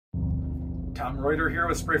Tom Reuter here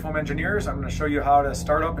with Spray Foam Engineers. I'm going to show you how to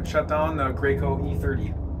start up and shut down the Graco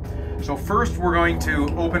E30. So first we're going to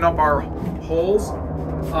open up our holes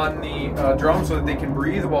on the drum so that they can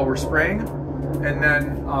breathe while we're spraying. And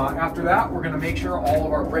then after that, we're going to make sure all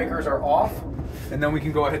of our breakers are off, and then we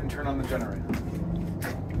can go ahead and turn on the generator.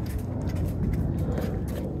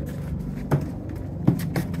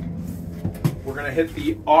 We're going to hit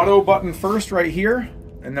the auto button first right here,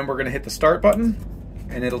 and then we're going to hit the start button,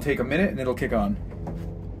 and it'll take a minute and it'll kick on.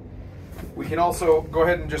 We can also go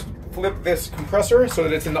ahead and just flip this compressor so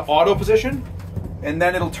that it's in the auto position, and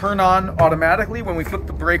then it'll turn on automatically when we flip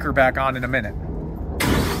the breaker back on in a minute. So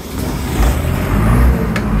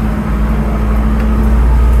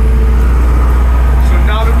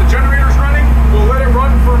now that the generator's running, we'll let it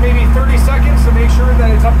run for maybe 30 seconds to make sure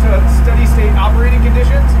that it's up to steady state operating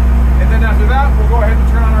conditions. And then after that, we'll go ahead and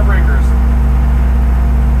turn on our breakers.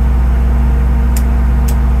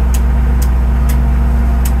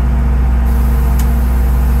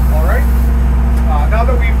 All right. Now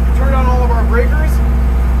that we've turned on all of our breakers,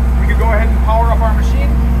 we can go ahead and power up our machine.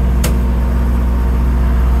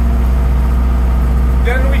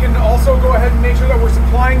 Then we can also go ahead and make sure that we're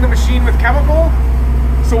supplying the machine with chemical.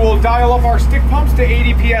 So we'll dial up our stick pumps to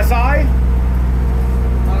 80 PSI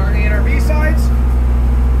on our A and our B sides.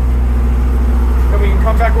 Then we can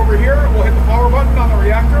come back over here, we'll hit the power button on the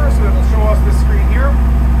reactor so that it'll show us this screen here.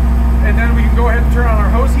 And then we can go ahead and turn on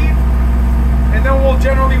our hose heat. And then we'll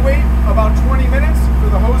generally wait about 20 minutes for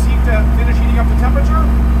the hose heat to finish heating up to temperature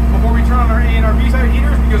before we turn on our A and our B side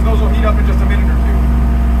heaters, because those will heat up in just a minute or two.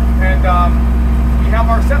 And we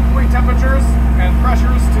have our set point temperatures and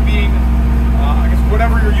pressures to being, I guess,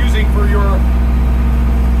 whatever you're using for your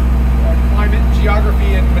climate,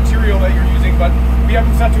 geography, and material that you're using, but we have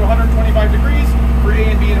them set to 125 degrees for A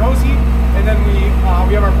and B and hose heat, and then we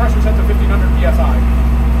have our pressure set to 1500 PSI.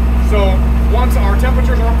 So once our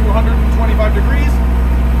temperatures are up to 125 degrees,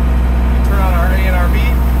 we turn on our A and our B.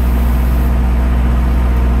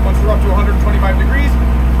 Once we're up to 125 degrees,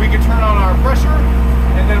 we can turn on our pressure,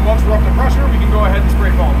 and then once we're up to pressure, we can go ahead and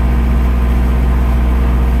spray foam.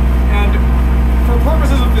 And for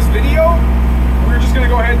purposes of this video, we're just going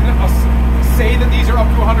to go ahead and say that these are up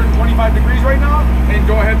to 125 degrees right now and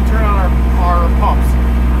go ahead and turn on our pumps.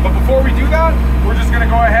 But before we do that, we're just going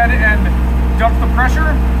to go ahead and dump the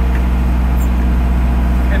pressure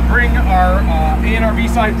and bring our A and our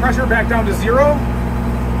B side pressure back down to 0.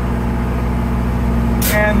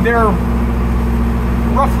 And they're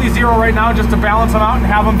roughly 0 right now, just to balance them out and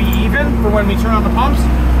have them be even for when we turn on the pumps.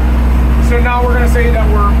 So now we're going to say that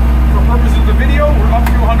for purposes of the video, we're up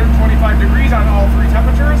to 125 degrees on all three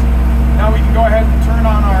temperatures. Now we can go ahead and turn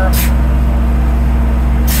on our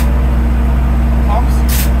pumps.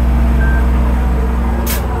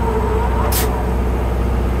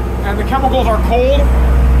 And the chemicals are cold,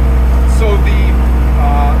 so the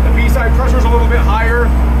B-side pressure is a little bit higher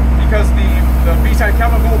because the B-side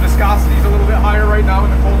chemical viscosity is a little bit higher right now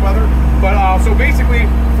in the cold weather. But so basically,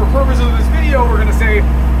 for purposes of this video, we're going to say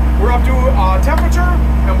we're up to temperature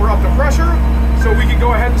and we're up to pressure, so we can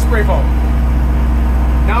go ahead and spray foam.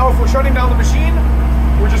 Now if we're shutting down the machine,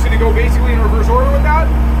 we're just going to go basically in reverse order with that.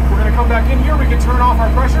 We're going to come back in here, we can turn off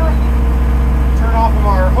our pressure, turn off of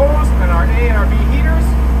our hose and our A and our B heaters,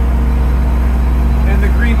 and the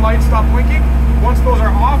green lights stop blinking. Once those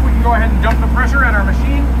are off, we can go ahead and dump the pressure at our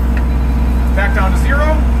machine back down to 0.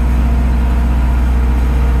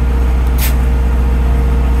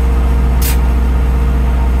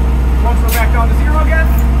 Once we're back down to 0 again,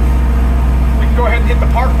 we can go ahead and hit the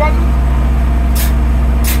park button.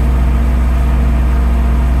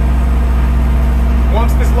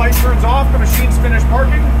 Once this light turns off, the machine's finished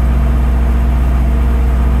parking.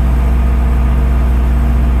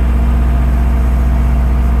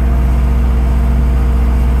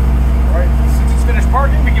 Alright, since it's finished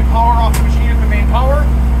parking, we can power off the machine with the main power.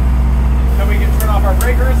 Then we can turn off our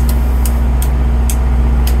breakers.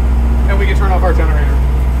 And we can turn off our generator.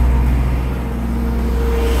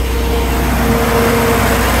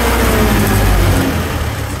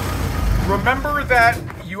 Remember that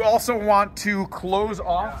you also want to close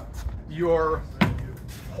off your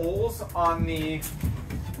holes on the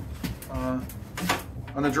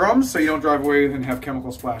drums so you don't drive away and have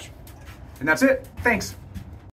chemical splash. And that's it. Thanks.